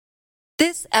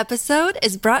This episode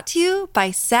is brought to you by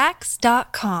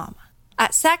Sax.com.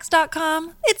 At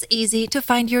Sax.com, it's easy to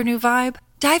find your new vibe.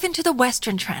 Dive into the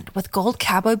Western trend with gold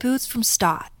cowboy boots from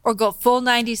Stott, or go full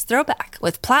 90s throwback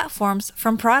with platforms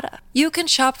from Prada. You can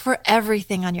shop for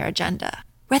everything on your agenda,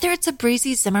 whether it's a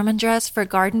breezy Zimmermann dress for a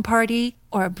garden party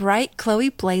or a bright Chloe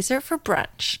blazer for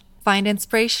brunch. Find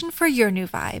inspiration for your new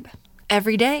vibe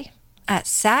every day at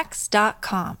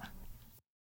Sax.com.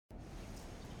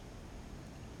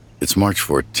 It's March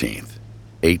 14th,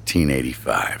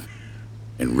 1885,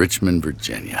 in Richmond,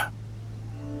 Virginia.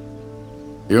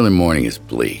 The early morning is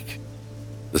bleak.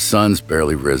 The sun's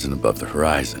barely risen above the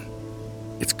horizon.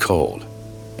 It's cold,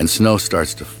 and snow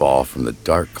starts to fall from the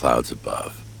dark clouds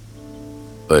above.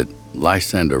 But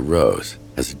Lysander Rose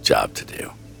has a job to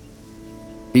do.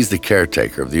 He's the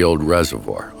caretaker of the old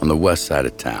reservoir on the west side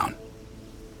of town.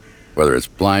 Whether it's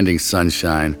blinding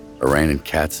sunshine or raining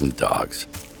cats and dogs,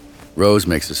 Rose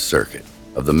makes a circuit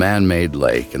of the man-made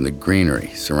lake and the greenery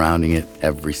surrounding it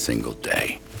every single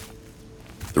day.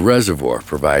 The reservoir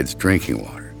provides drinking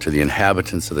water to the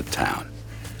inhabitants of the town,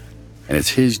 and it's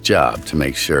his job to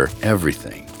make sure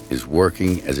everything is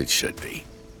working as it should be.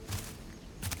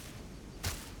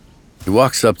 He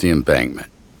walks up the embankment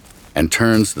and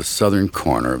turns the southern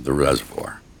corner of the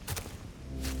reservoir.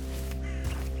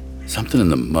 Something in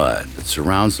the mud that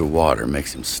surrounds the water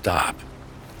makes him stop.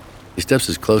 He steps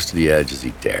as close to the edge as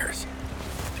he dares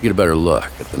to get a better look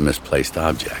at the misplaced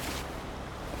object.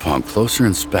 Upon closer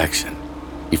inspection,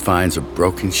 he finds a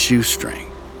broken shoestring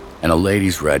and a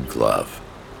lady's red glove.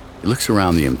 He looks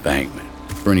around the embankment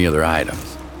for any other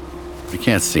items, but he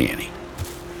can't see any.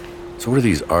 So what are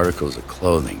these articles of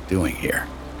clothing doing here?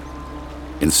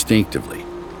 Instinctively,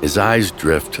 his eyes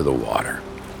drift to the water.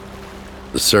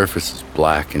 The surface is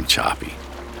black and choppy.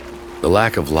 The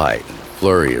lack of light and the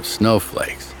flurry of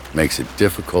snowflakes makes it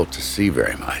difficult to see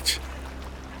very much.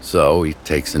 So he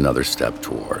takes another step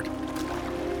toward.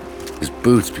 His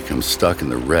boots become stuck in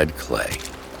the red clay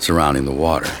surrounding the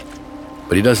water,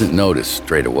 but he doesn't notice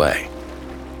straight away.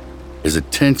 His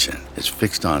attention is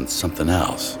fixed on something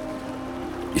else.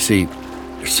 You see,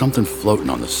 there's something floating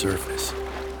on the surface.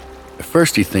 At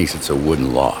first he thinks it's a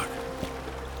wooden log.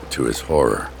 But to his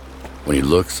horror, when he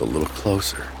looks a little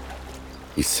closer,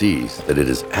 he sees that it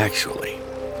is actually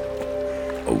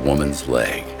a woman's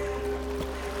leg.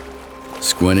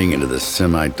 Squinting into the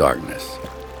semi-darkness,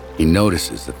 he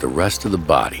notices that the rest of the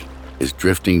body is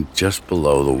drifting just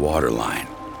below the waterline,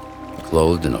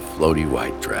 clothed in a floaty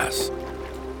white dress.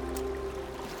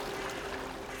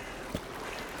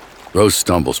 Rose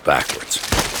stumbles backwards,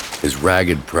 his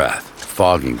ragged breath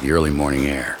fogging the early morning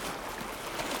air.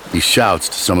 He shouts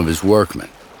to some of his workmen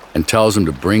and tells them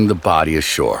to bring the body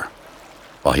ashore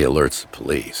while he alerts the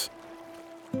police.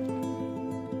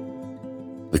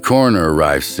 The coroner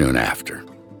arrives soon after.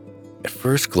 At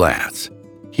first glance,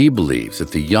 he believes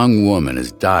that the young woman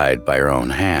has died by her own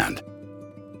hand.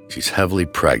 She's heavily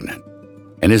pregnant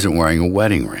and isn't wearing a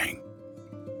wedding ring.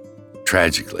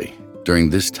 Tragically, during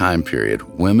this time period,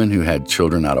 women who had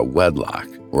children out of wedlock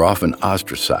were often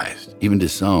ostracized, even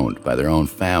disowned by their own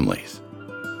families.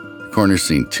 The coroner's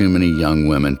seen too many young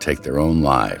women take their own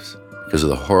lives because of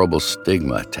the horrible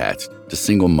stigma attached to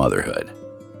single motherhood.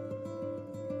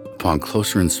 Upon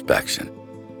closer inspection,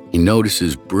 he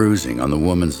notices bruising on the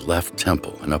woman's left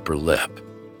temple and upper lip.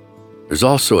 There's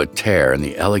also a tear in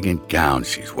the elegant gown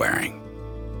she's wearing.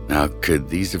 Now, could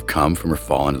these have come from her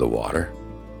fall into the water?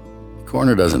 The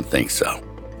coroner doesn't think so.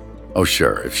 Oh,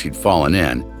 sure, if she'd fallen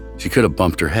in, she could have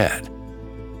bumped her head.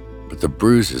 But the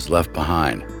bruises left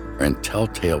behind are in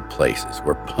telltale places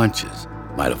where punches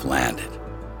might have landed.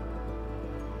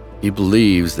 He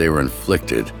believes they were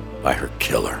inflicted by her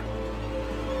killer.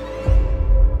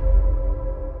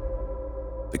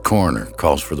 The coroner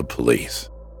calls for the police,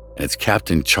 and it's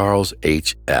Captain Charles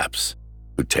H. Epps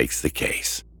who takes the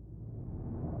case.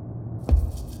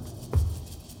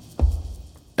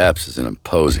 Epps is an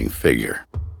imposing figure,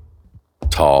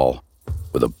 tall,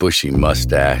 with a bushy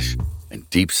mustache and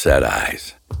deep-set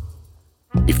eyes.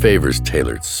 He favors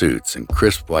tailored suits and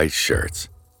crisp white shirts,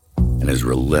 and is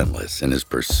relentless in his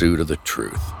pursuit of the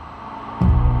truth.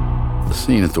 The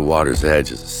scene at the water's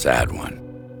edge is a sad one.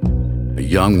 A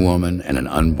young woman and an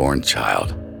unborn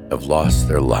child have lost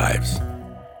their lives.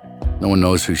 No one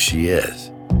knows who she is,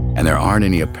 and there aren't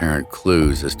any apparent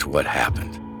clues as to what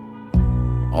happened.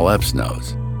 All Epps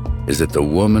knows is that the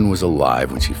woman was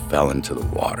alive when she fell into the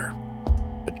water,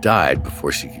 but died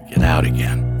before she could get out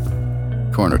again.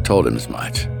 The coroner told him as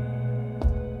much.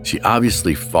 She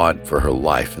obviously fought for her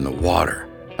life in the water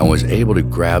and was able to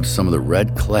grab some of the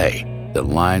red clay that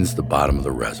lines the bottom of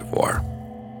the reservoir.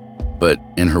 But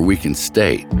in her weakened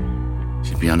state,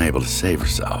 she'd be unable to save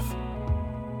herself.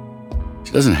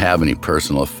 She doesn't have any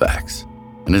personal effects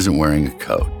and isn't wearing a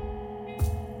coat.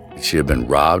 Could she have been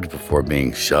robbed before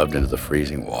being shoved into the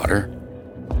freezing water?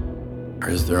 Or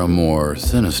is there a more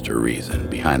sinister reason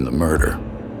behind the murder?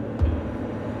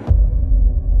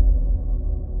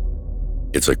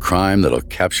 It's a crime that'll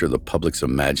capture the public's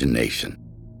imagination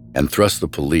and thrust the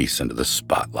police into the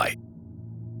spotlight.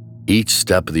 Each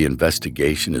step of the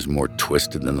investigation is more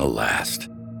twisted than the last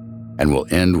and will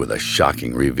end with a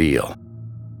shocking reveal.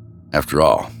 After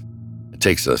all, it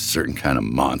takes a certain kind of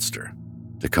monster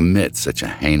to commit such a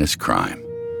heinous crime.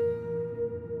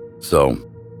 So,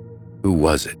 who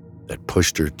was it that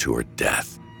pushed her to her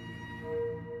death?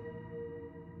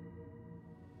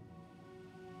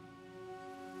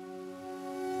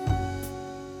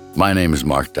 My name is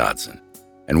Mark Dodson,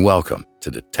 and welcome to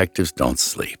Detectives Don't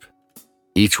Sleep.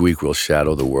 Each week we'll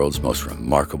shadow the world's most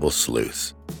remarkable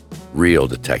sleuths, real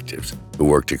detectives who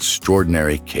worked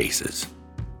extraordinary cases.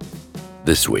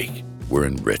 This week, we're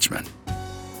in Richmond,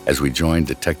 as we join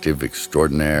detective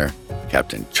extraordinaire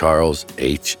Captain Charles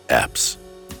H. Epps.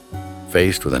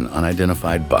 Faced with an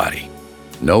unidentified body,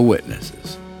 no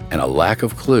witnesses, and a lack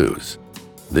of clues,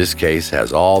 this case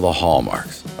has all the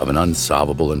hallmarks of an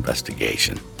unsolvable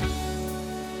investigation.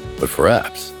 But for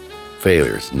Epps,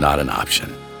 failure's not an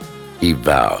option. He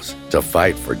vows to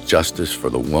fight for justice for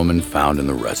the woman found in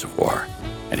the reservoir,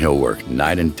 and he'll work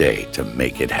night and day to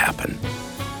make it happen.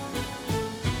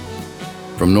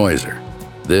 From Noiser,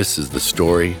 this is the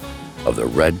story of the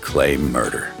Red Clay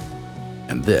murder.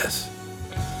 And this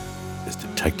is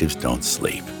Detectives Don't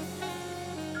Sleep.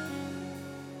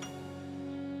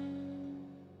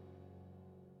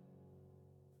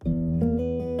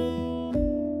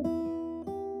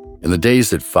 In the days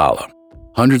that follow,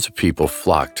 hundreds of people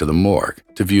flocked to the morgue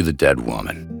to view the dead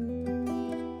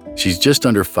woman. She's just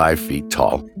under 5 feet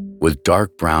tall, with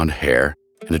dark brown hair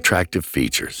and attractive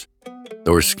features,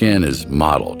 though her skin is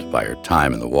mottled by her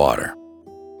time in the water.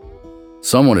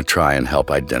 Some want to try and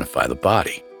help identify the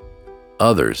body.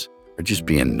 Others are just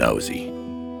being nosy.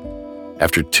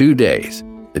 After 2 days,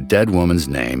 the dead woman's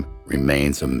name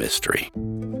remains a mystery.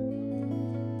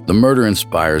 The murder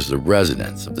inspires the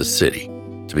residents of the city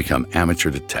to become amateur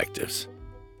detectives.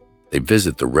 They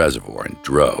visit the reservoir in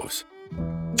droves,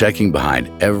 checking behind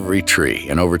every tree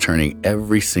and overturning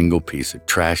every single piece of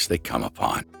trash they come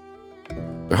upon.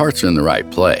 Their hearts are in the right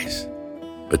place,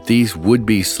 but these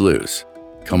would-be sleuths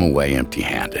come away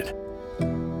empty-handed.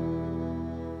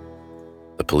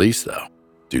 The police, though,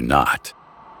 do not.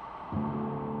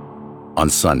 On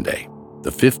Sunday,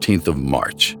 the 15th of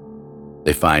March,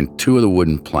 they find 2 of the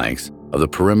wooden planks of the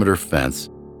perimeter fence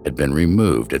had been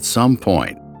removed at some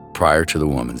point prior to the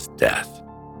woman's death.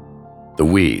 The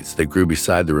weeds that grew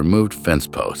beside the removed fence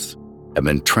posts have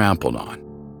been trampled on,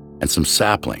 and some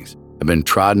saplings have been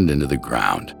trodden into the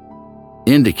ground,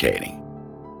 indicating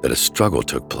that a struggle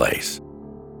took place.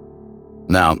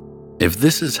 Now, if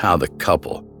this is how the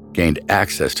couple gained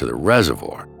access to the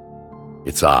reservoir,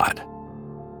 it's odd.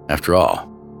 After all,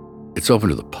 it's open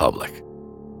to the public.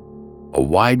 A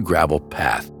wide gravel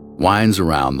path winds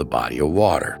around the body of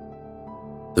water.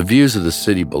 The views of the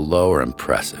city below are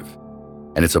impressive,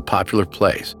 and it's a popular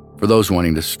place for those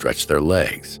wanting to stretch their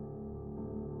legs.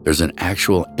 There's an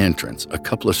actual entrance a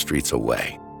couple of streets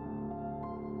away.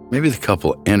 Maybe the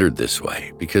couple entered this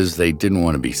way because they didn't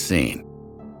want to be seen.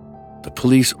 The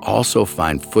police also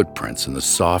find footprints in the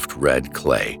soft red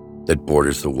clay that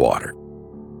borders the water.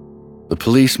 The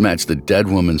police match the dead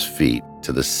woman's feet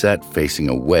to the set facing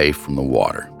away from the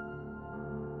water.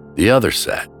 The other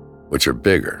set, which are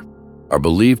bigger, are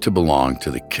believed to belong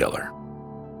to the killer.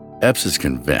 Epps is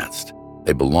convinced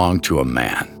they belong to a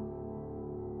man.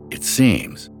 It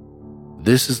seems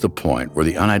this is the point where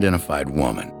the unidentified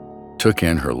woman took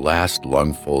in her last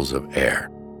lungfuls of air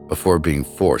before being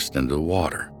forced into the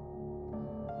water.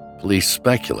 Police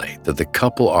speculate that the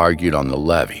couple argued on the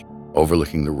levee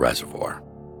overlooking the reservoir.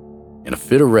 In a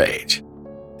fit of rage,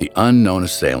 the unknown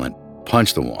assailant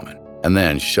punched the woman and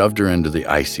then shoved her into the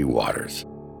icy waters.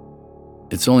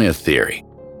 It's only a theory,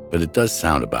 but it does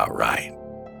sound about right.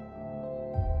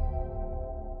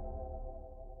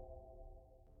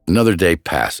 Another day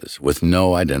passes with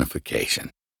no identification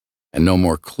and no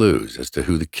more clues as to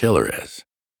who the killer is.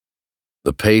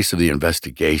 The pace of the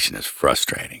investigation is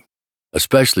frustrating,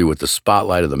 especially with the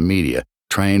spotlight of the media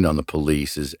trained on the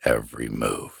police's every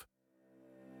move.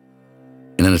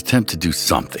 In an attempt to do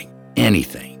something,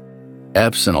 anything,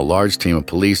 Epps and a large team of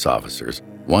police officers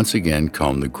once again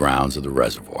comb the grounds of the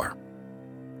reservoir.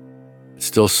 It's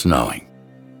still snowing.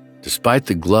 Despite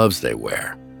the gloves they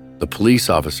wear, the police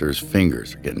officers'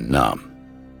 fingers are getting numb.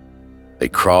 They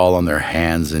crawl on their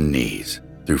hands and knees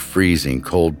through freezing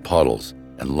cold puddles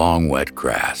and long wet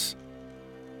grass.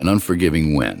 An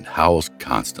unforgiving wind howls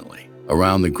constantly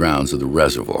around the grounds of the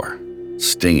reservoir,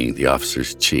 stinging the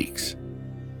officers' cheeks.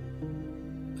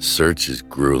 The search is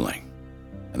grueling,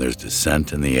 and there's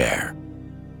dissent in the air.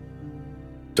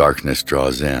 Darkness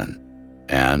draws in,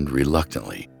 and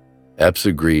reluctantly, Epps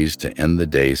agrees to end the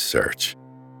day's search.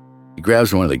 He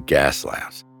grabs one of the gas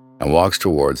lamps and walks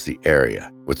towards the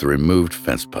area with the removed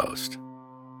fence post.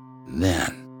 And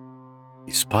then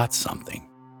he spots something.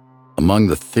 Among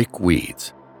the thick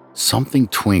weeds, something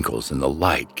twinkles in the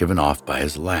light given off by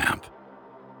his lamp.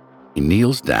 He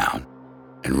kneels down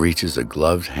and reaches a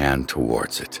gloved hand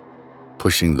towards it,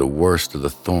 pushing the worst of the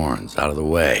thorns out of the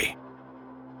way.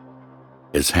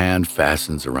 His hand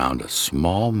fastens around a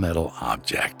small metal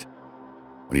object.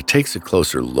 When he takes a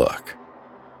closer look,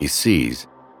 he sees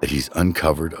that he's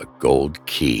uncovered a gold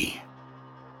key,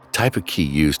 the type of key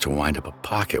used to wind up a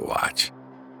pocket watch.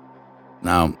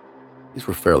 Now, these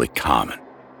were fairly common.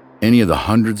 Any of the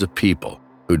hundreds of people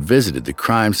who'd visited the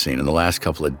crime scene in the last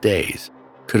couple of days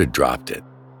could have dropped it.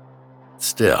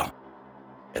 Still,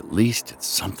 at least it's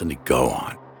something to go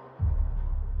on.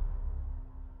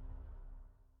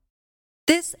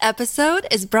 This episode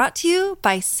is brought to you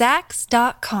by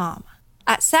Sax.com.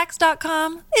 At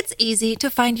Sax.com, it's easy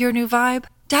to find your new vibe.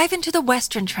 Dive into the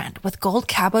Western trend with gold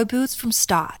cowboy boots from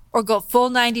Stott, or go full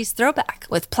 90s throwback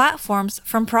with platforms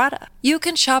from Prada. You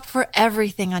can shop for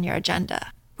everything on your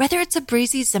agenda, whether it's a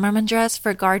breezy Zimmermann dress for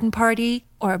a garden party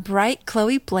or a bright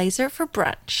Chloe blazer for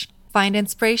brunch. Find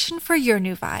inspiration for your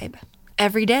new vibe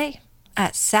every day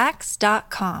at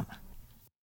Sax.com.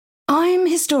 I'm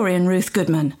historian Ruth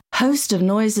Goodman, host of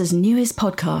Noiser's newest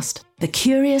podcast, The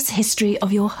Curious History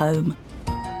of Your Home.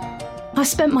 I've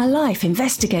spent my life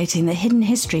investigating the hidden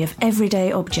history of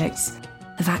everyday objects.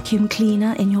 The vacuum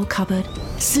cleaner in your cupboard,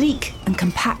 sleek and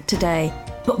compact today,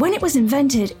 but when it was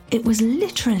invented, it was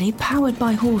literally powered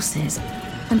by horses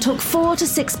and took 4 to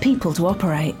 6 people to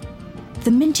operate.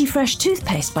 The minty fresh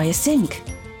toothpaste by your sink.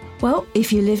 Well,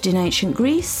 if you lived in ancient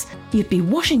Greece, you'd be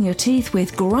washing your teeth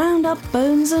with ground up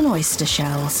bones and oyster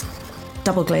shells.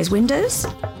 Double glazed windows?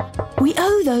 We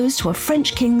owe those to a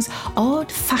French king's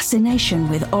odd fascination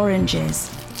with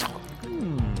oranges.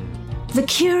 The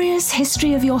Curious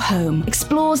History of Your Home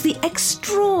explores the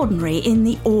extraordinary in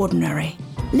the ordinary.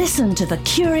 Listen to The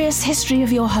Curious History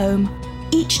of Your Home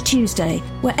each Tuesday,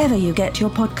 wherever you get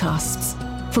your podcasts.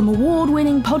 From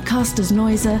award-winning podcasters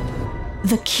Noiser,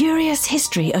 The Curious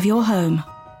History of Your Home.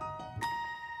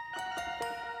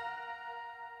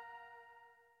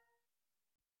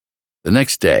 The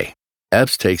next day,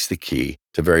 Epps takes the key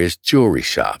to various jewelry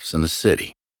shops in the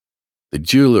city. The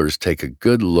jewelers take a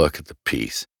good look at the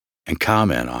piece and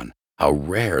comment on how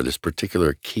rare this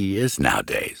particular key is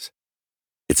nowadays.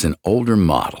 It's an older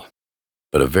model,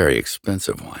 but a very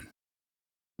expensive one.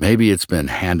 Maybe it's been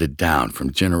handed down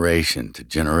from generation to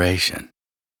generation.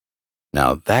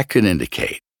 Now, that could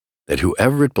indicate that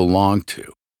whoever it belonged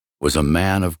to was a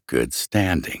man of good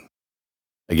standing.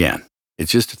 Again,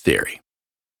 it's just a theory,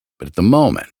 but at the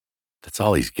moment, that's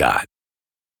all he's got.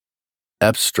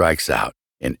 Epps strikes out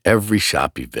in every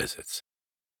shop he visits.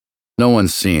 No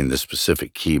one's seen this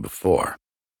specific key before.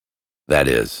 That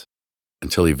is,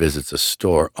 until he visits a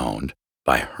store owned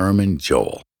by Herman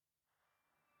Joel.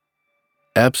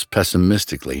 Epps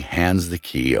pessimistically hands the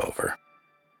key over.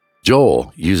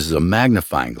 Joel uses a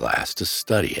magnifying glass to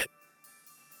study it.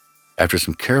 After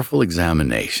some careful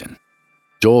examination,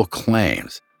 Joel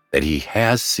claims that he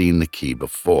has seen the key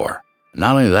before.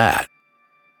 Not only that,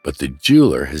 but the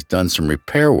jeweler has done some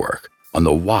repair work on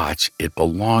the watch it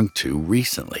belonged to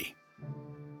recently.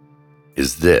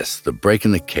 Is this the break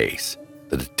in the case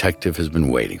the detective has been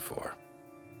waiting for?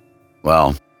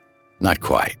 Well, not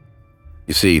quite.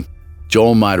 You see,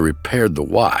 Joel might have repaired the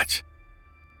watch,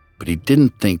 but he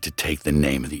didn't think to take the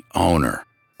name of the owner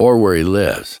or where he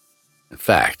lives. In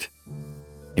fact,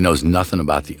 he knows nothing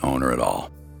about the owner at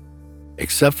all,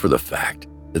 except for the fact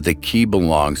that the key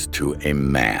belongs to a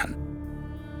man.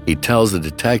 He tells the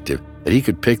detective that he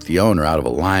could pick the owner out of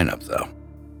a lineup, though.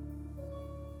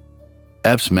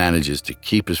 Epps manages to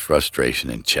keep his frustration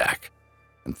in check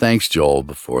and thanks Joel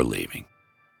before leaving.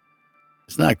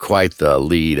 It's not quite the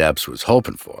lead Epps was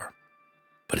hoping for,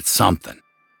 but it's something.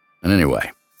 And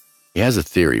anyway, he has a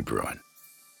theory brewing.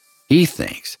 He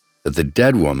thinks that the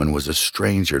dead woman was a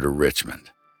stranger to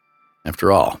Richmond.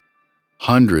 After all,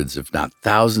 hundreds, if not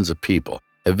thousands of people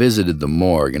have visited the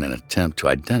morgue in an attempt to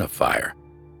identify her,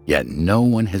 yet no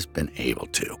one has been able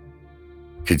to.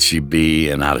 Could she be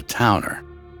an out-of-towner?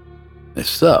 If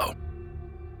so,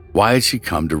 why had she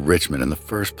come to Richmond in the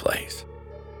first place?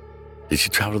 did she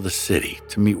travel to the city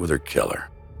to meet with her killer?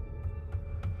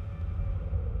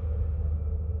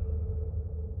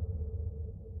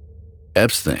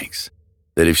 Epps thinks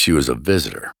that if she was a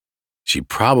visitor, she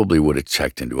probably would have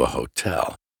checked into a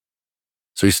hotel.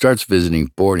 So he starts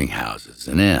visiting boarding houses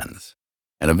and inns,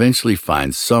 and eventually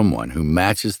finds someone who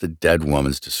matches the dead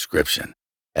woman's description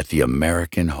at the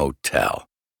American Hotel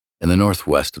in the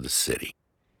northwest of the city.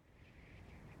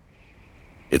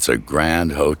 It's a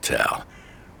grand hotel,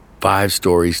 5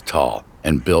 stories tall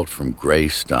and built from gray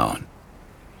stone.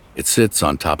 It sits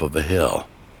on top of a hill,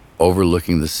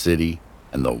 overlooking the city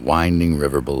and the winding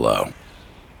river below.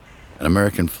 An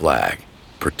American flag,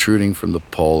 protruding from the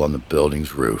pole on the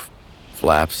building's roof,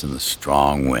 flaps in the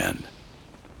strong wind.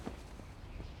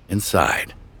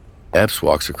 Inside, Epps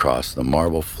walks across the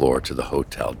marble floor to the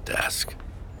hotel desk.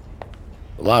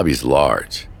 The lobby's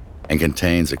large and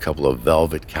contains a couple of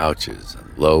velvet couches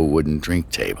and low wooden drink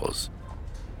tables.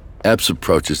 Epps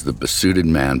approaches the besuited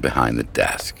man behind the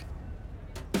desk.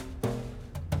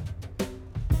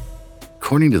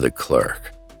 According to the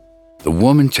clerk, the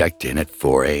woman checked in at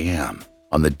 4 a.m.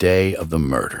 on the day of the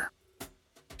murder.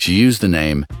 She used the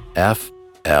name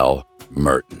F.L.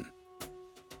 Merton.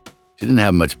 She didn't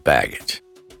have much baggage,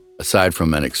 aside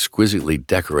from an exquisitely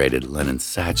decorated linen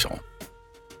satchel.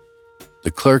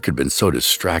 The clerk had been so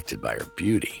distracted by her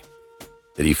beauty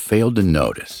that he failed to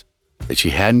notice that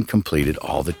she hadn't completed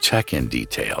all the check-in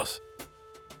details.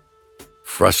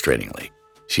 Frustratingly,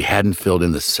 she hadn't filled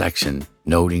in the section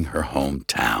noting her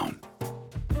hometown.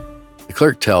 The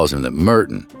clerk tells him that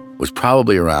Merton was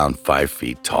probably around 5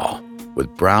 feet tall,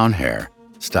 with brown hair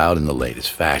styled in the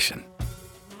latest fashion.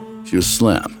 She was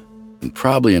slim and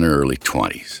probably in her early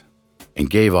 20s, and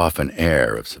gave off an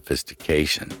air of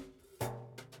sophistication.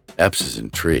 Epps is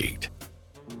intrigued.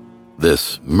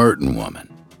 This Merton woman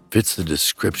fits the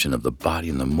description of the body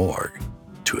in the morgue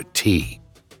to a T.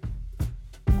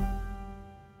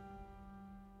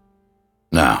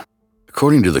 Now,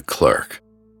 according to the clerk,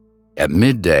 at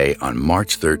midday on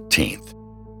March 13th,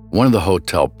 one of the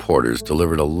hotel porters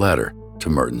delivered a letter to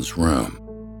Merton's room.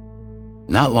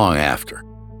 Not long after,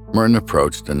 Merton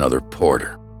approached another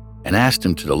porter and asked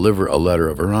him to deliver a letter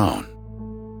of her own.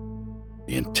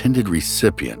 The intended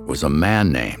recipient was a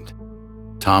man named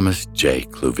Thomas J.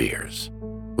 Clouvieres,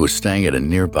 who was staying at a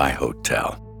nearby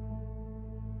hotel.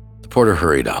 The porter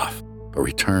hurried off, but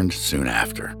returned soon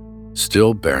after,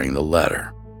 still bearing the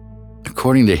letter.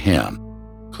 According to him,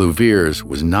 Clouvieres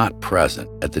was not present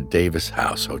at the Davis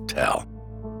House Hotel.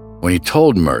 When he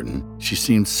told Merton, she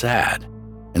seemed sad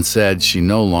and said she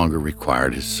no longer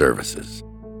required his services.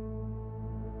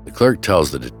 The clerk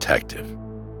tells the detective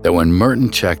that when Merton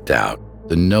checked out,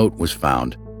 the note was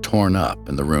found torn up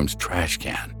in the room's trash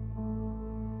can.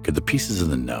 Could the pieces of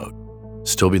the note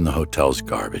still be in the hotel's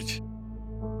garbage?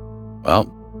 Well,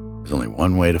 there's only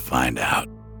one way to find out.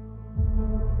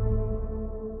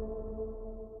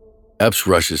 Epps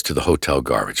rushes to the hotel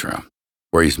garbage room,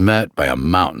 where he's met by a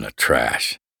mountain of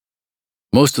trash.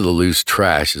 Most of the loose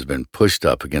trash has been pushed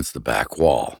up against the back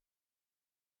wall.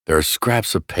 There are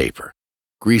scraps of paper,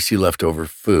 greasy leftover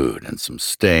food, and some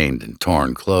stained and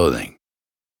torn clothing.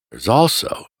 There's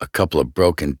also a couple of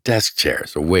broken desk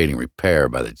chairs awaiting repair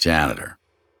by the janitor.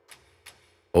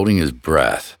 Holding his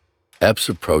breath, Epps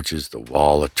approaches the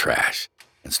wall of trash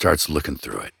and starts looking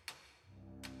through it.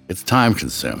 It's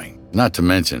time-consuming, not to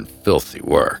mention filthy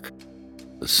work.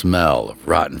 The smell of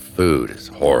rotten food is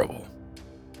horrible.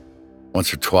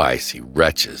 Once or twice, he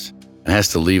retches and has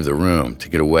to leave the room to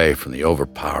get away from the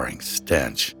overpowering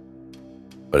stench.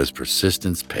 But his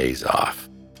persistence pays off.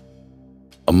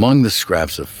 Among the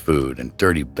scraps of food and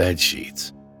dirty bed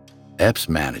sheets, Epps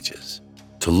manages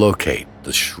to locate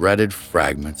the shredded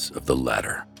fragments of the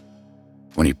letter.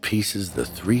 When he pieces the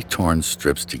 3 torn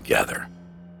strips together,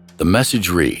 the message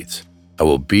reads, "I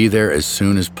will be there as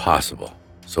soon as possible,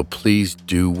 so please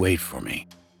do wait for me."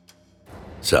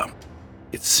 So,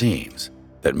 it seems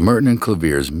that Merton and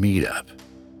Clouvieres' meetup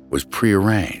was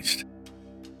prearranged.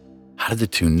 How did the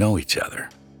two know each other?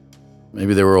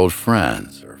 Maybe they were old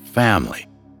friends or family,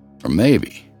 or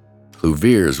maybe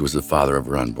Clouvieres was the father of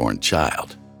her unborn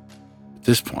child. At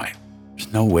this point,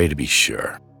 there's no way to be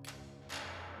sure.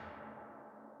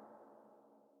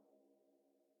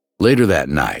 Later that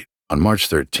night, on March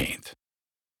 13th,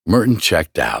 Merton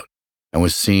checked out and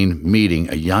was seen meeting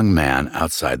a young man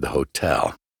outside the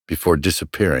hotel before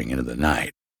disappearing into the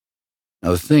night.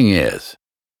 Now the thing is,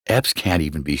 Epps can't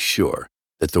even be sure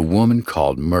that the woman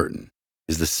called Merton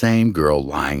is the same girl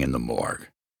lying in the morgue.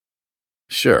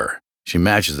 Sure, she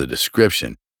matches the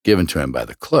description given to him by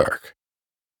the clerk,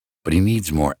 but he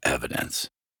needs more evidence.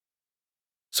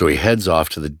 So he heads off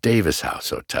to the Davis House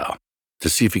Hotel to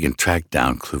see if he can track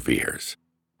down Cloviers.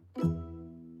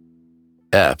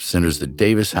 Epps enters the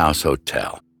Davis House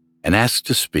Hotel and asks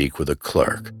to speak with a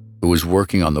clerk who was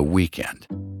working on the weekend.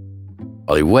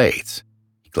 While he waits,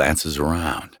 he glances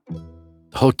around.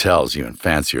 The hotel's even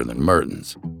fancier than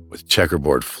Merton's, with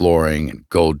checkerboard flooring and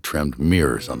gold-trimmed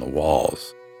mirrors on the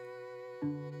walls.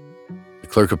 The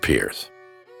clerk appears.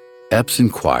 Epps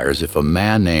inquires if a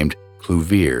man named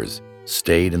Cloviers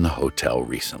stayed in the hotel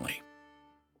recently.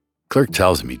 The clerk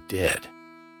tells him he did,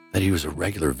 that he was a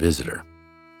regular visitor.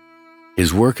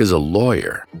 His work as a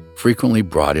lawyer frequently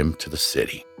brought him to the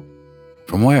city.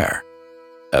 From where?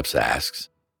 Epps asks.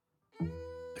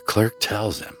 The clerk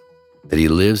tells him that he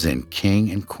lives in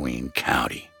King and Queen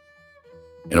County,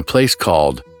 in a place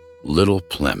called Little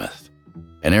Plymouth,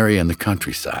 an area in the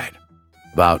countryside,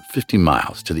 about 50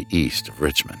 miles to the east of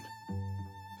Richmond.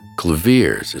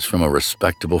 Cloviers is from a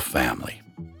respectable family.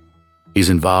 He's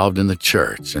involved in the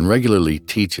church and regularly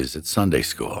teaches at Sunday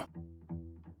school.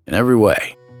 In every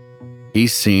way,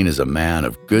 he's seen as a man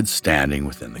of good standing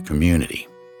within the community.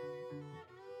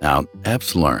 Now,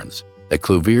 Epps learns that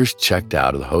Cloviers checked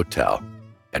out of the hotel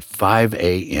at 5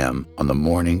 a.m. on the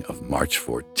morning of March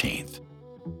 14th,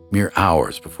 mere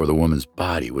hours before the woman's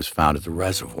body was found at the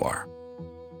reservoir.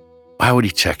 Why would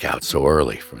he check out so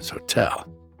early from his hotel?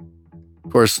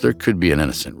 Of course, there could be an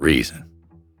innocent reason.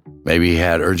 Maybe he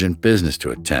had urgent business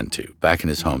to attend to back in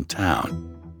his hometown.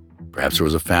 Perhaps there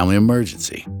was a family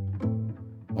emergency.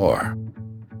 Or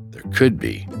there could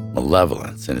be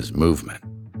malevolence in his movement.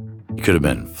 He could have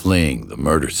been fleeing the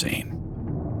murder scene.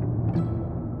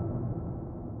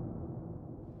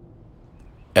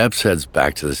 Epps heads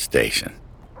back to the station.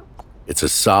 It's a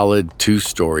solid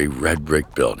 2-story red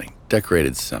brick building,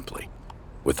 decorated simply,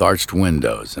 with arched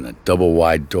windows and a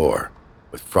double-wide door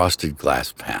with frosted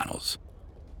glass panels.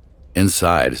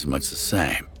 Inside is much the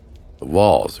same. The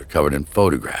walls are covered in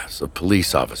photographs of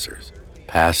police officers,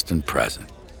 past and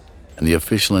present, and the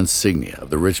official insignia of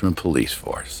the Richmond Police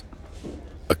Force.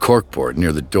 A corkboard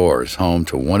near the door is home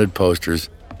to wanted posters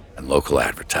and local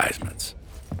advertisements.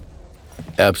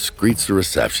 Epps greets the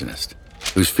receptionist,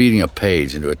 who's feeding a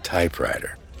page into a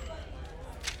typewriter.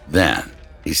 Then,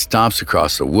 he stomps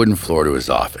across the wooden floor to his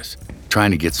office,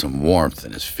 trying to get some warmth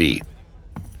in his feet.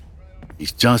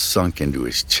 He's just sunk into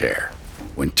his chair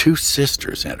when 2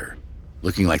 sisters enter,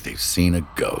 looking like they've seen a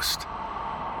ghost.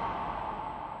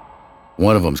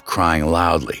 One of them's crying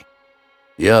loudly.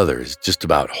 The other is just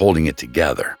about holding it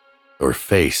together, though her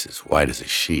face is white as a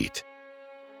sheet.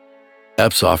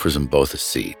 Epps offers them both a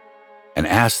seat and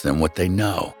asks them what they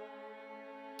know.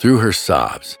 Through her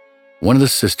sobs, one of the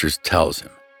sisters tells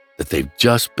him that they've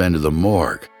just been to the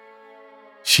morgue.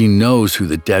 She knows who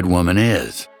the dead woman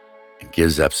is and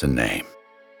gives Epps a name: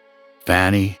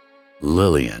 Fanny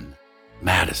Lillian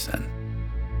Madison.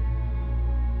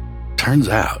 Turns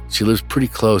out she lives pretty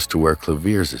close to where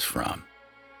Cloviers is from.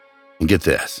 And get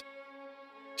this,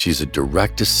 she's a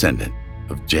direct descendant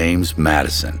of James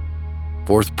Madison,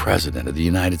 4th President of the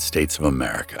United States of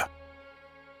America.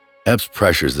 Epps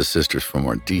pressures the sisters for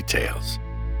more details.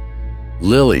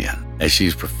 Lillian, as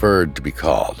she's preferred to be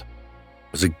called,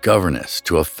 was a governess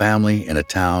to a family in a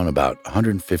town about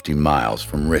 150 miles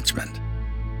from Richmond.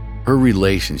 Her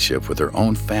relationship with her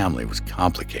own family was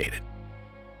complicated.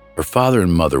 Her father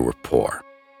and mother were poor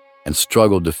and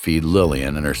struggled to feed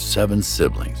Lillian and her 7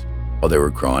 siblings while they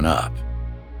were growing up.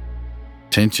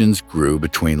 Tensions grew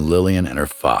between Lillian and her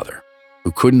father,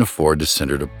 who couldn't afford to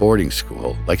send her to boarding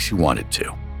school like she wanted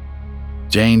to.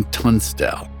 Jane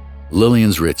Tunstall,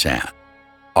 Lillian's rich aunt,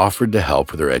 offered to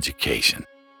help with her education.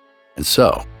 And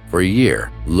so, for a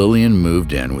year, Lillian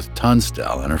moved in with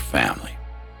Tunstall and her family.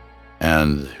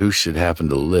 And who should happen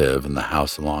to live in the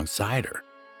house alongside her?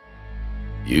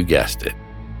 You guessed it,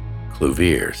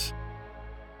 Cloviers.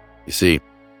 You see,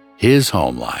 his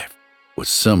home life was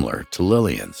similar to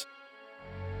Lillian's,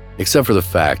 except for the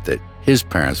fact that his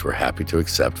parents were happy to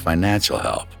accept financial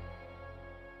help.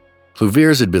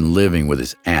 Cloviers had been living with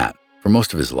his aunt for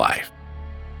most of his life.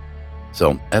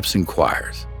 So Epps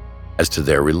inquires as to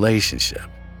their relationship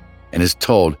and is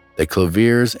told that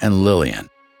Cloviers and Lillian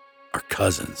are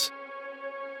cousins.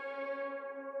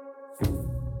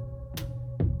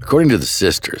 According to the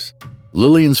sisters,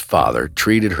 Lillian's father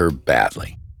treated her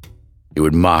badly. He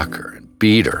would mock her and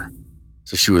beat her,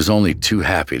 so she was only too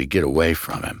happy to get away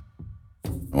from him.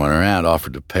 And when her aunt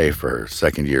offered to pay for her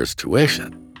second year's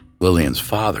tuition, Lillian's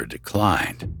father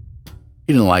declined.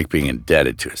 He didn't like being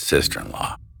indebted to his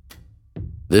sister-in-law.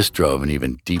 This drove an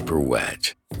even deeper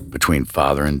wedge between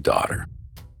father and daughter.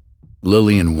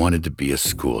 Lillian wanted to be a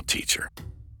school teacher,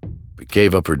 but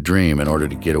gave up her dream in order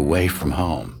to get away from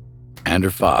home and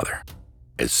her father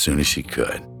as soon as she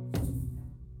could.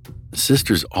 The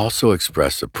sisters also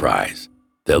expressed surprise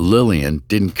that Lillian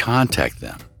didn't contact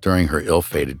them during her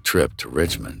ill-fated trip to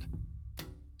Richmond.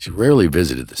 She rarely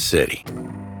visited the city,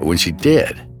 but when she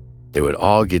did, they would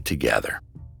all get together.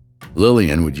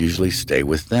 Lillian would usually stay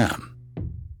with them.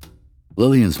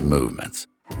 Lillian's movements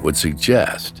would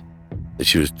suggest that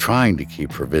she was trying to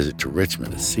keep her visit to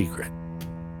Richmond a secret.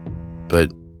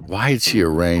 But why had she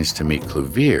arranged to meet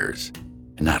Cloviers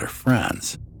and not her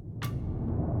friends?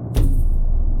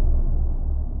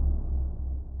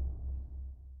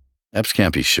 Epps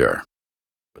can't be sure,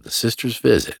 but the sisters'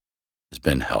 visit has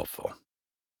been helpful.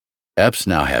 Epps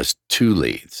now has two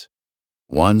leads,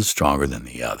 one stronger than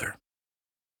the other.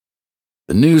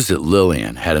 The news that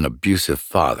Lillian had an abusive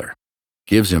father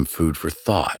gives him food for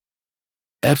thought.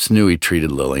 Epps knew he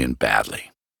treated Lillian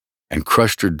badly and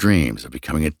crushed her dreams of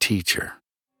becoming a teacher.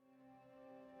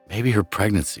 Maybe her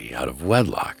pregnancy out of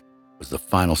wedlock was the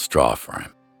final straw for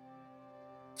him.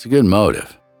 It's a good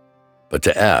motive, but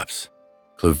to Epps,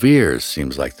 Cloviers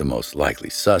seems like the most likely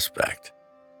suspect.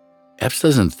 Epps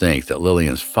doesn't think that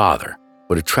Lillian's father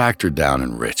would have tracked her down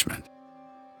in Richmond.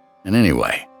 And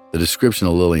anyway, the description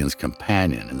of Lillian's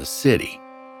companion in the city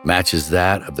matches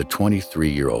that of the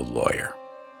 23-year-old lawyer.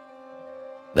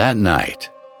 That night,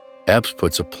 Epps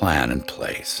puts a plan in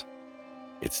place.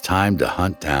 It's time to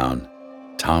hunt down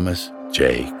Thomas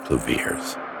J.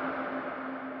 Cloviers.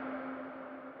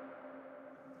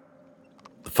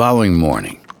 The following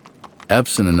morning,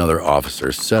 Epps and another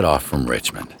officer set off from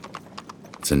Richmond.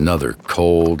 It's another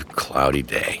cold, cloudy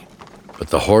day, but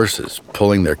the horses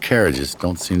pulling their carriages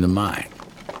don't seem to mind.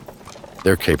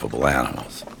 They're capable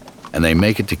animals, and they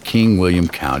make it to King William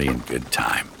County in good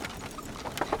time.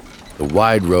 The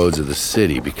wide roads of the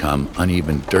city become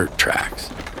uneven dirt tracks,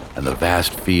 and the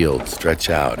vast fields stretch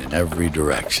out in every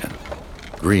direction,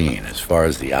 green as far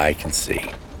as the eye can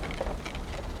see.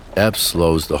 Epps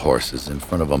slows the horses in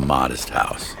front of a modest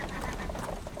house.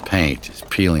 Paint is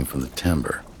peeling from the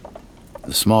timber.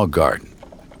 The small garden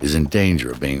is in danger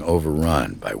of being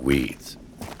overrun by weeds.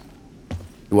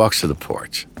 He walks to the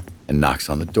porch and knocks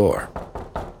on the door.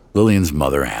 Lillian's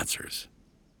mother answers.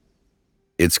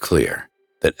 It's clear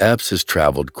that Epps has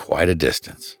traveled quite a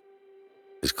distance.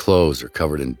 His clothes are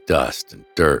covered in dust and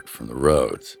dirt from the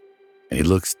roads, and he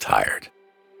looks tired.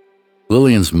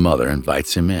 Lillian's mother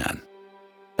invites him in,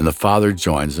 and the father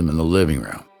joins them in the living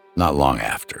room not long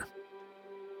after.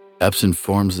 Epps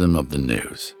informs them of the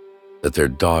news that their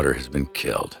daughter has been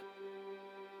killed.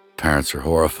 Parents are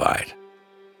horrified.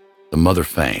 The mother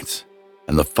faints,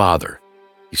 and the father,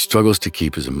 he struggles to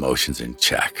keep his emotions in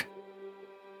check.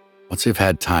 Once they've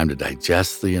had time to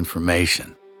digest the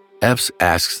information, Epps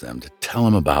asks them to tell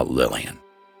him about Lillian.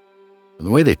 From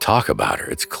the way they talk about her,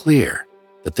 it's clear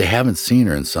that they haven't seen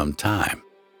her in some time,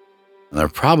 and they're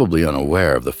probably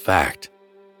unaware of the fact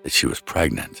that she was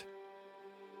pregnant.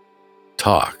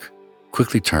 Talk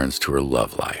quickly turns to her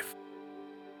love life.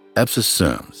 Epps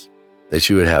assumes that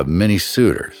she would have many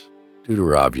suitors due to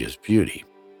her obvious beauty.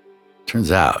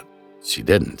 Turns out she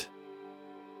didn't.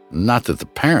 Not that the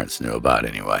parents knew about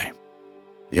anyway.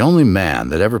 The only man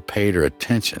that ever paid her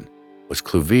attention was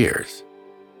Cloviers,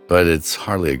 but it's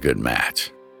hardly a good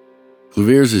match.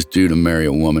 Cloviers is due to marry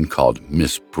a woman called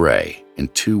Miss Bray in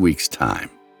 2 weeks' time.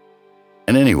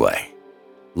 And anyway,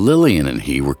 Lillian and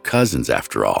he were cousins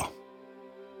after all.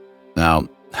 Now,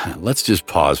 let's just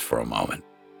pause for a moment.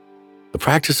 The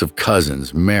practice of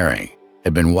cousins marrying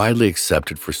had been widely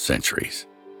accepted for centuries,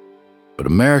 but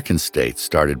American states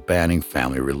started banning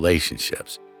family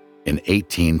relationships in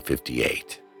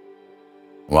 1858.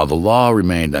 While the law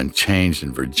remained unchanged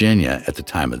in Virginia at the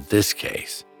time of this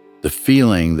case, the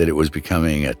feeling that it was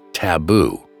becoming a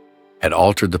taboo had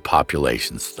altered the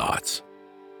population's thoughts,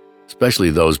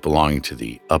 especially those belonging to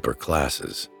the upper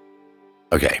classes.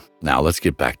 Okay, now let's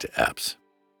get back to Epps.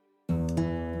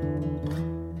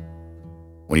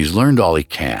 When he's learned all he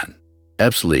can,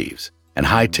 Epps leaves and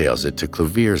hightails it to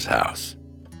Cloviers' house.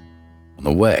 On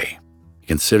the way, he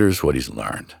considers what he's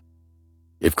learned.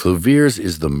 If Cloviers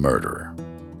is the murderer,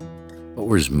 what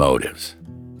were his motives?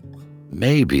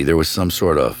 Maybe there was some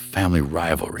sort of family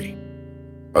rivalry,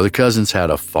 or the cousins had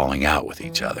a falling out with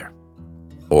each other.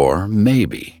 Or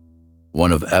maybe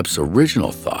one of Epps'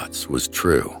 original thoughts was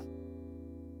true.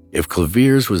 If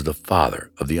Cloviers was the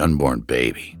father of the unborn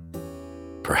baby,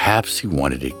 perhaps he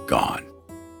wanted it gone.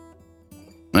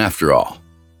 After all,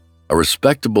 a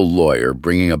respectable lawyer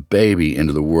bringing a baby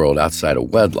into the world outside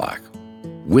of wedlock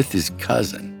with his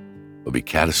cousin would be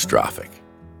catastrophic.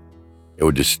 It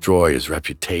would destroy his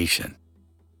reputation,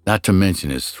 not to mention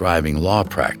his thriving law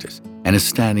practice and his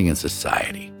standing in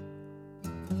society.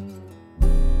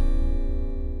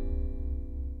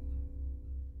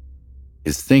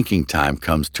 his thinking time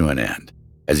comes to an end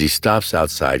as he stops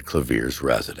outside Clavier's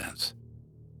residence.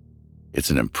 It's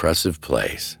an impressive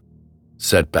place,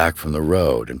 set back from the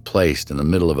road and placed in the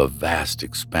middle of a vast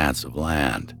expanse of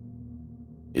land.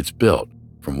 It's built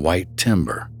from white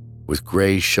timber with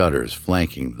gray shutters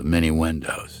flanking the many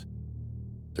windows.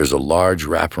 There's a large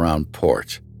wraparound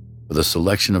porch with a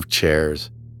selection of chairs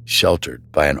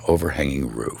sheltered by an overhanging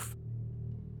roof.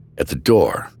 At the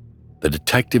door, the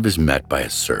detective is met by a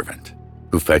servant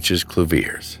who fetches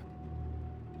Claviers.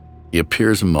 He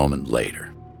appears a moment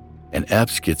later, and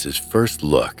Epps gets his first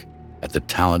look at the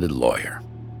talented lawyer.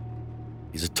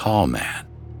 He's a tall man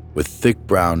with thick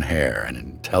brown hair and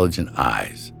intelligent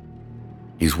eyes.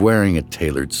 He's wearing a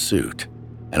tailored suit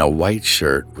and a white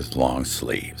shirt with long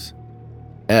sleeves.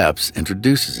 Epps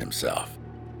introduces himself,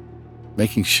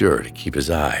 making sure to keep his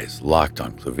eyes locked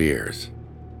on Claviers.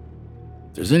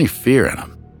 If there's any fear in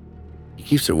him, he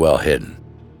keeps it well hidden.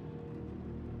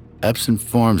 Epps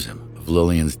informs him of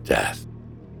Lillian's death,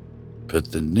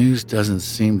 but the news doesn't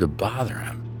seem to bother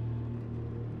him.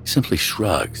 He simply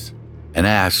shrugs and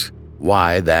asks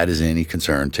why that is any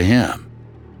concern to him.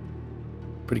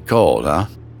 Pretty cold, huh?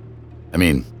 I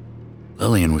mean,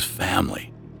 Lillian was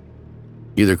family.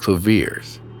 Either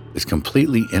Claviers is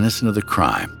completely innocent of the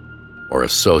crime or a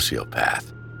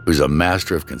sociopath who's a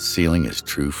master of concealing his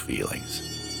true feelings.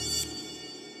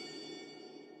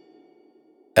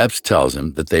 Epps tells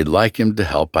him that they'd like him to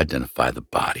help identify the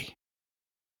body.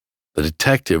 The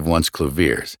detective wants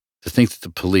Claviers to think that the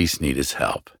police need his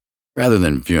help, rather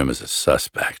than view him as a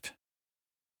suspect.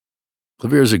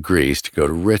 Claviers agrees to go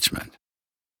to Richmond,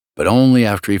 but only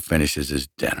after he finishes his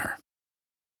dinner.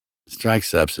 It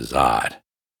strikes Epps as odd,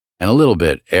 and a little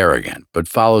bit arrogant, but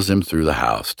follows him through the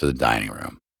house to the dining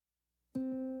room.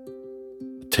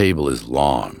 The table is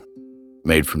long,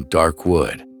 made from dark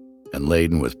wood, and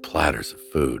laden with platters of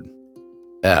food.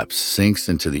 Epps sinks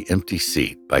into the empty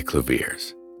seat by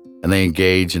Claviers, and they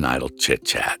engage in idle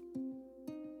chit-chat.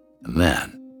 And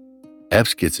then,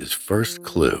 Epps gets his first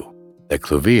clue that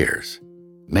Claviers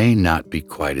may not be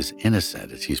quite as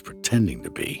innocent as he's pretending to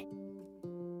be.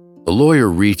 The lawyer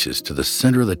reaches to the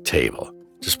center of the table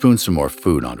to spoon some more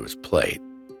food onto his plate.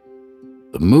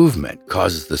 The movement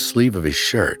causes the sleeve of his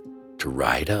shirt to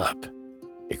ride up,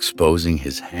 exposing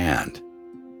his hand.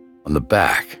 On the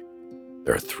back,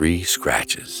 there are 3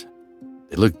 scratches.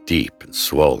 They look deep and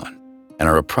swollen and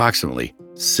are approximately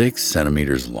 6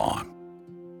 centimeters long.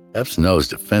 Epps knows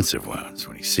defensive wounds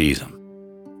when he sees them.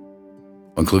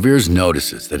 When Claviers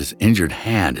notices that his injured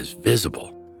hand is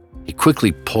visible, he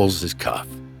quickly pulls his cuff,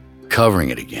 covering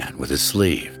it again with his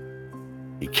sleeve.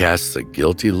 He casts a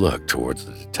guilty look towards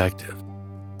the detective,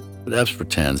 but Epps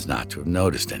pretends not to have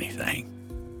noticed anything.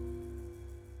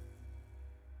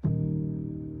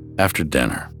 After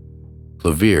dinner,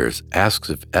 Claviers asks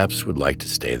if Epps would like to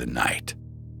stay the night.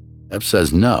 Epps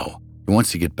says no, he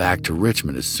wants to get back to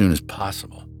Richmond as soon as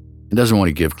possible and doesn't want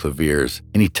to give Claviers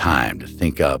any time to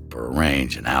think up or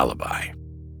arrange an alibi.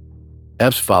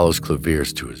 Epps follows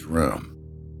Claviers to his room,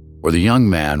 where the young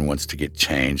man wants to get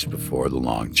changed before the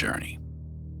long journey.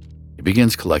 He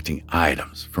begins collecting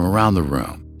items from around the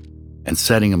room and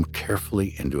setting them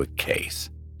carefully into a case.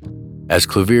 As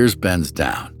Claviers bends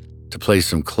down to place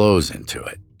some clothes into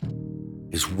it,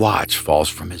 his watch falls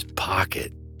from his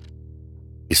pocket.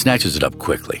 He snatches it up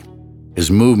quickly. His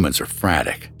movements are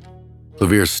frantic.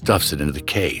 Claviers stuffs it into the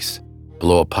case,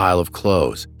 below a pile of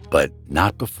clothes, but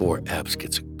not before Epps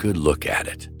gets a good look at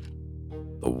it.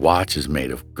 The watch is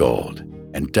made of gold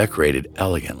and decorated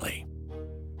elegantly.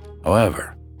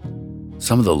 However,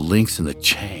 some of the links in the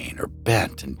chain are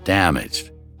bent and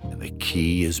damaged, and the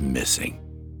key is missing.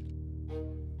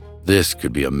 This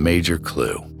could be a major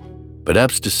clue, but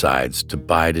Epps decides to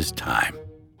bide his time.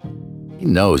 He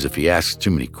knows if he asks too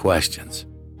many questions,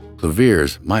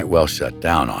 Claviers might well shut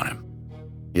down on him.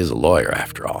 He is a lawyer,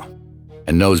 after all,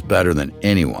 and knows better than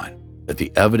anyone that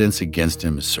the evidence against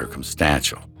him is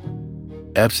circumstantial.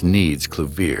 Epps needs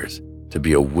Claviers to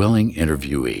be a willing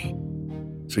interviewee,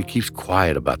 so he keeps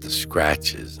quiet about the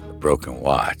scratches and the broken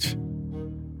watch.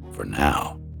 For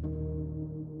now.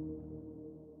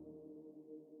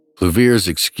 Claviers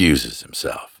excuses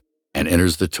himself and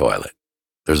enters the toilet.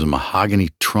 There's a mahogany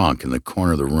trunk in the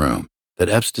corner of the room that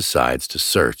Epps decides to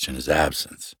search in his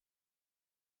absence.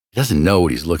 He doesn't know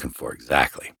what he's looking for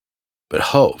exactly, but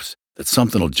hopes that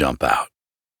something will jump out.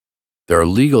 There are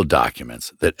legal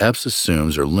documents that Epps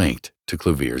assumes are linked to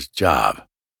Claviers' job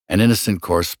and innocent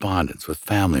correspondence with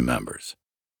family members.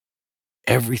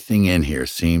 Everything in here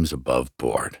seems above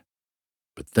board.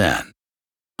 But then,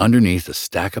 underneath a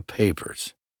stack of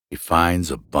papers, he finds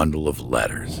a bundle of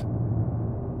letters.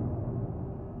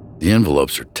 The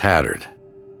envelopes are tattered,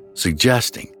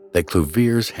 suggesting that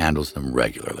Cloviers handles them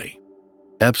regularly.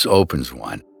 Epps opens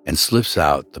one and slips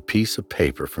out the piece of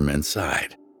paper from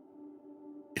inside.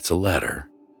 It's a letter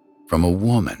from a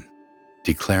woman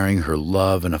declaring her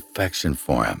love and affection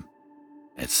for him.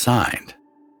 It's signed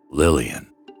Lillian.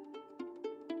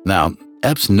 Now,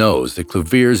 Epps knows that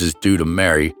Cloviers is due to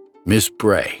marry Miss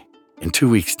Bray in 2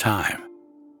 weeks' time.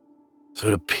 So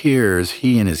it appears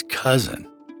he and his cousin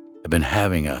have been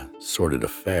having a sordid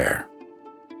affair.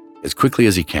 As quickly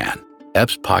as he can,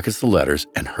 Epps pockets the letters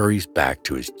and hurries back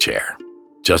to his chair.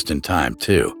 Just in time,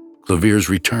 too, Cloviers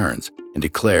returns and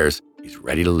declares he's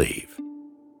ready to leave.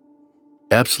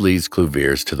 Epps leads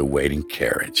Cloviers to the waiting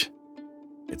carriage.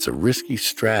 It's a risky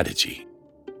strategy.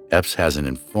 Epps hasn't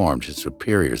informed his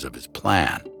superiors of his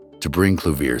plan to bring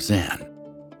Cloviers in.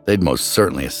 They'd most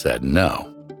certainly have said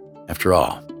no. After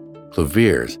all,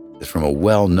 Cloviers is from a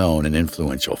well-known and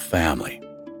influential family.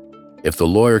 If the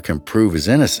lawyer can prove his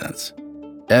innocence,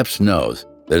 Epps knows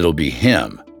that it'll be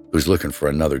him who's looking for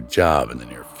another job in the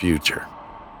near future.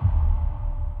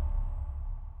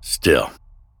 Still,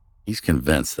 he's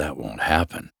convinced that won't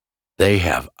happen. They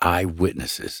have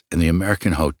eyewitnesses in the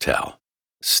American Hotel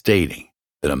stating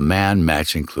that a man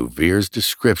matching Cloviers'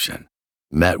 description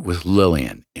met with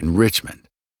Lillian in Richmond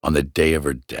on the day of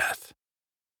her death.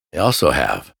 They also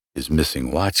have his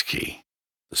missing watch key,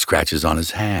 the scratches on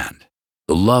his hand,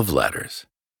 the love letters,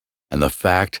 and the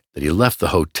fact that he left the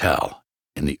hotel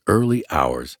in the early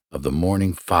hours of the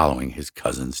morning following his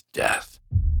cousin's death.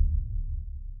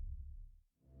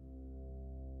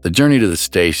 The journey to the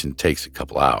station takes a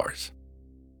couple hours.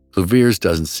 Cloviers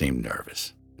doesn't seem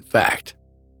nervous. In fact,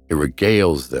 he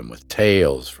regales them with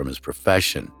tales from his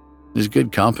profession and his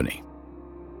good company.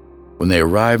 When they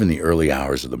arrive in the early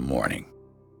hours of the morning,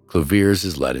 Cloviers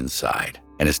is led inside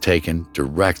and is taken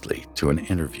directly to an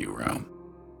interview room.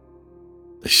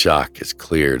 The shock is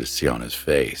clear to see on his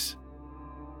face.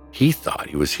 He thought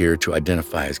he was here to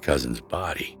identify his cousin's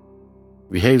body.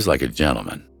 He behaves like a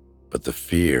gentleman, but the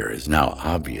fear is now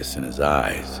obvious in his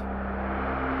eyes.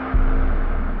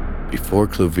 Before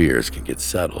Cloviers can get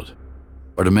settled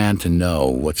or demand to know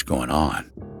what's going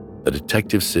on, the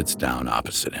detective sits down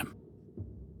opposite him.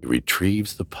 He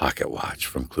retrieves the pocket watch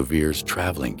from Cloviers'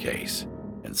 traveling case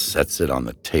and sets it on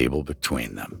the table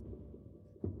between them.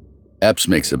 Epps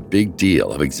makes a big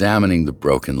deal of examining the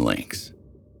broken links.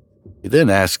 He then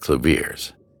asks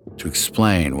Cloviers to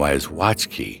explain why his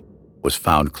watch key was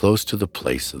found close to the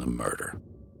place of the murder.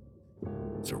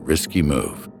 It's a risky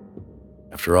move.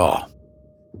 After all,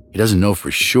 he doesn't know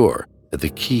for sure that the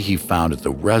key he found at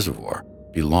the reservoir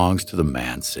belongs to the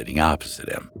man sitting opposite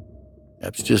him.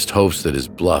 Epps just hopes that his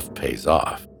bluff pays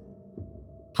off.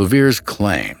 Cloviers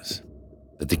claims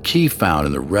that the key found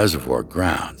in the reservoir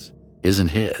grounds isn't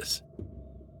his.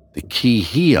 The key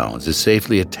he owns is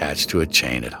safely attached to a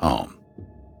chain at home.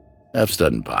 Epps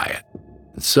doesn't buy it,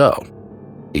 and so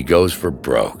he goes for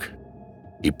broke.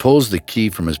 He pulls the key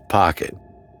from his pocket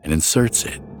and inserts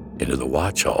it into the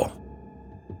watch hole.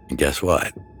 And guess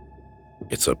what?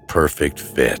 It's a perfect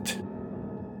fit.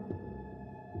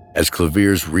 As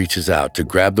Cloviers reaches out to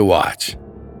grab the watch,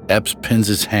 Epps pins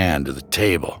his hand to the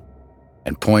table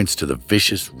and points to the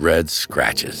vicious red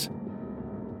scratches.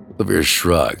 Cloviers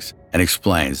shrugs and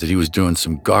explains that he was doing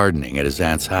some gardening at his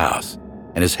aunt's house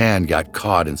and his hand got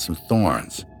caught in some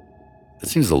thorns. It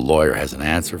seems the lawyer has an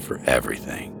answer for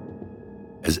everything.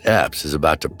 As Epps is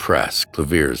about to press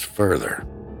Cloviers further,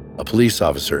 a police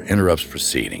officer interrupts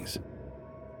proceedings.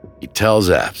 He tells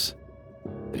Epps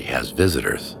that he has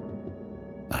visitors.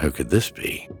 Now, who could this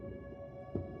be?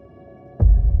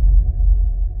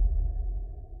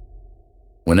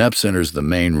 When Epps enters the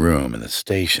main room in the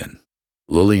station,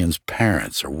 Lillian's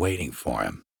parents are waiting for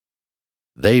him.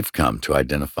 They've come to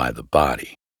identify the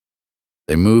body.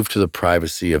 They move to the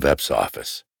privacy of Epps'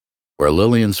 office, where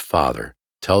Lillian's father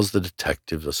tells the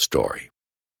detective a story.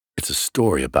 It's a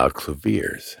story about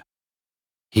Cloviers.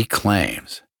 He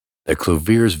claims that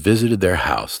Cloviers visited their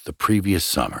house the previous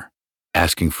summer,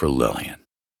 asking for Lillian.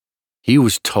 He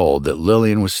was told that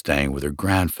Lillian was staying with her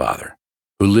grandfather,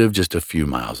 who lived just a few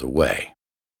miles away.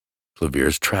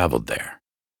 Cloviers traveled there,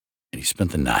 and he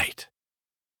spent the night.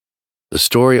 The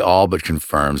story all but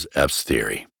confirms Epps'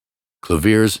 theory.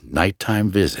 Cloviers'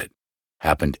 nighttime visit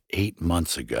happened 8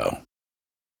 months ago.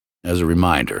 As a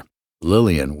reminder,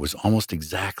 Lillian was almost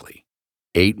exactly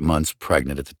 8 months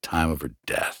pregnant at the time of her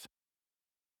death.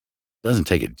 It doesn't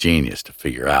take a genius to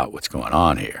figure out what's going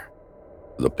on here.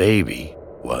 The baby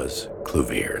was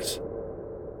Cloviers.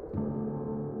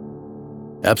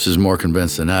 Epps is more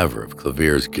convinced than ever of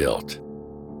Cloviers' guilt.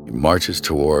 He marches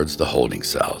towards the holding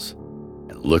cells,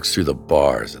 and looks through the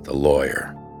bars at the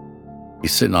lawyer.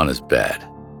 He's sitting on his bed,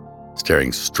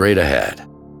 staring straight ahead.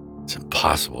 It's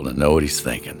impossible to know what he's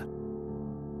thinking.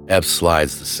 Epps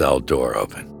slides the cell door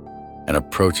open and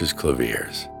approaches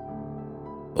Claviers.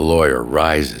 The lawyer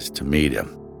rises to meet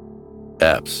him.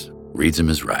 Epps reads him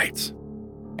his rights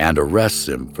and arrests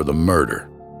him for the murder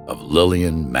of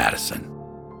Lillian Madison.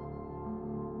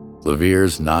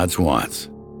 Claviers nods once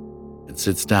and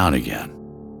sits down again,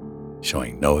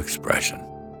 showing no expression.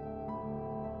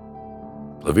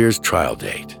 Claviers' trial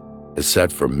date is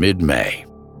set for mid-May.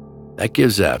 That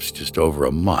gives Epps just over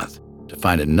a month to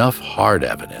find enough hard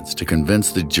evidence to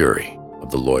convince the jury of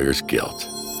the lawyer's guilt.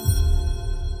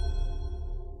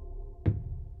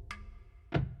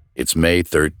 It's May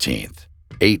 13th,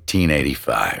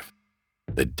 1885,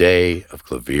 the day of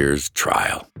Claviers'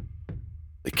 trial.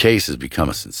 The case has become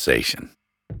a sensation.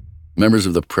 Members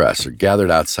of the press are gathered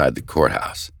outside the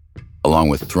courthouse, along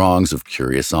with throngs of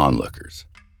curious onlookers.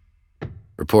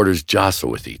 Reporters jostle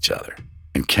with each other,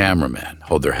 and cameramen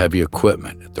hold their heavy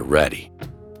equipment at the ready,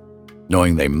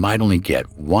 knowing they might only get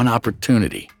one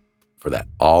opportunity for that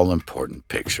all-important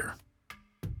picture.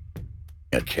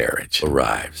 A carriage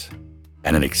arrives,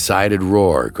 and an excited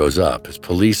roar goes up as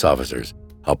police officers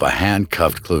help a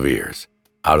handcuffed Claviers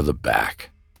out of the back.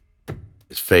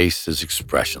 His face is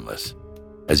expressionless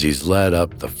as he's led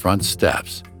up the front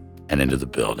steps and into the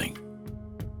building.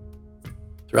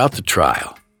 Throughout the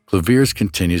trial, Claviers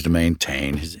continues to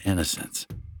maintain his innocence,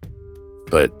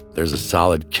 but there's a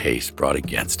solid case brought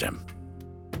against him.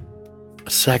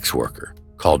 A sex worker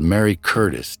called Mary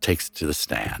Curtis takes it to the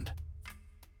stand.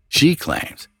 She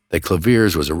claims that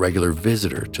Claviers was a regular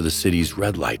visitor to the city's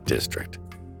red light district.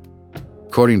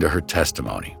 According to her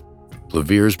testimony,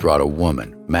 Claviers brought a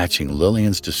woman matching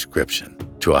Lillian's description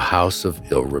to a house of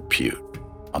ill repute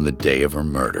on the day of her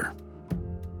murder.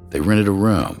 They rented a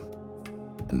room,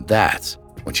 and that's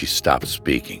when she stopped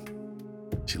speaking.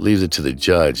 She leaves it to the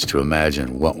judge to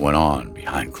imagine what went on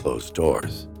behind closed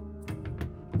doors.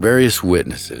 Various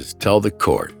witnesses tell the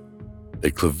court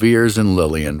that Claviers and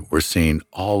Lillian were seen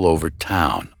all over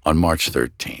town on March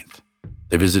 13th.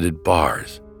 They visited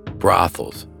bars,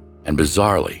 brothels, and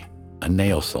bizarrely, a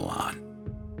nail salon.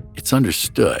 It's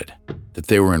understood that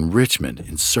they were in Richmond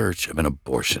in search of an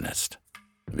abortionist.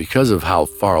 Because of how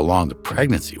far along the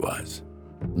pregnancy was,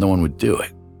 no one would do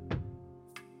it.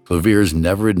 Claviers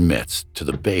never admits to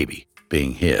the baby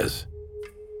being his,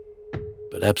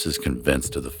 but Epps is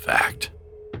convinced of the fact.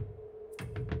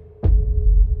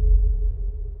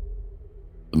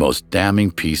 The most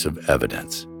damning piece of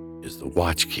evidence is the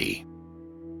watch key.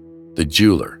 The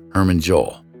jeweler, Herman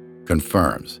Joel,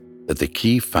 confirms that the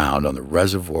key found on the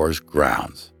reservoir's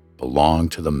grounds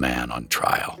belonged to the man on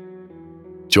trial.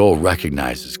 Joel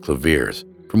recognizes Claviers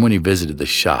from when he visited the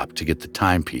shop to get the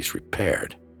timepiece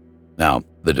repaired. Now,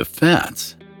 the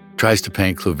defense tries to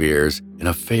paint Claviers in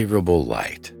a favorable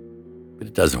light, but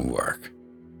it doesn't work.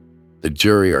 The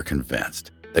jury are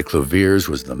convinced that Claviers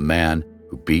was the man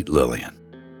who beat Lillian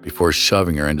before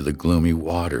shoving her into the gloomy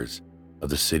waters of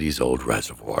the city's old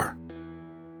reservoir.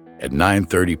 At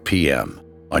 9:30 p.m.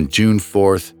 on June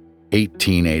 4th,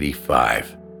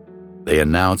 1885, they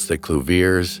announced that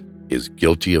Claviers is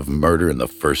guilty of murder in the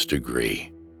first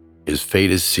degree. His fate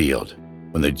is sealed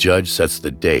when the judge sets the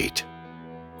date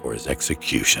for his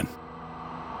execution.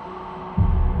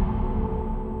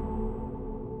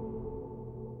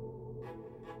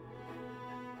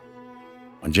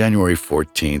 On January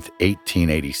 14th,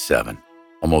 1887,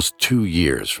 almost 2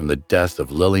 years from the death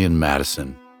of Lillian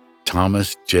Madison,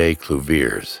 Thomas J.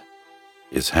 Claviers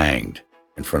is hanged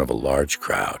in front of a large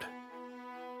crowd.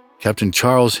 Captain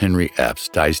Charles Henry Epps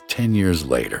dies 10 years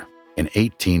later in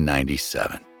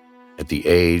 1897 at the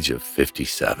age of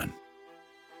 57.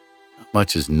 Not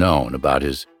much is known about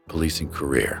his policing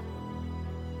career.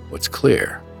 What's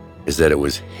clear is that it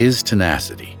was his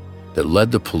tenacity that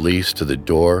led the police to the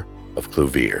door of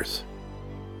Claviers.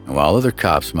 And while other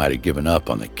cops might have given up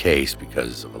on the case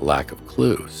because of a lack of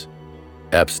clues,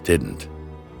 Epps didn't.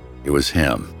 It was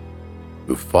him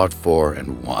who fought for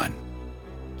and won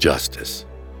justice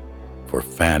for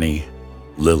Fanny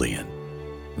Lillian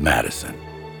Madison.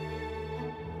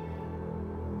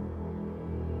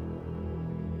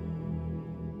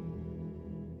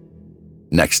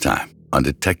 Next time on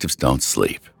Detectives Don't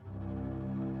Sleep,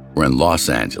 we're in Los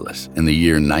Angeles in the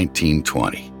year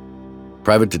 1920.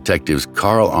 Private detectives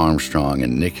Carl Armstrong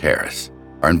and Nick Harris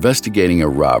are investigating a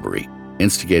robbery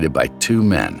instigated by two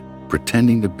men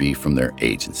pretending to be from their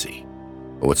agency.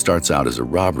 But what starts out as a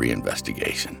robbery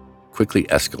investigation quickly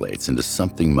escalates into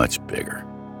something much bigger.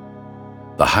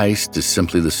 The heist is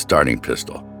simply the starting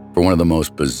pistol for for one of the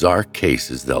most bizarre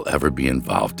cases they'll ever be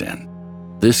involved in.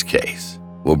 This case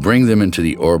will bring them into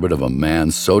the orbit of a man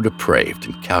so depraved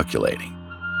and calculating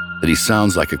that he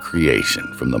sounds like a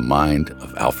creation from the mind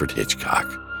of Alfred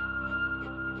Hitchcock.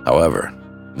 However,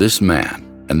 this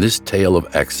man and this tale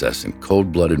of excess and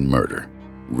cold-blooded murder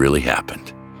really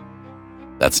happened.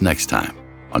 That's next time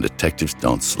on Detectives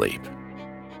Don't Sleep.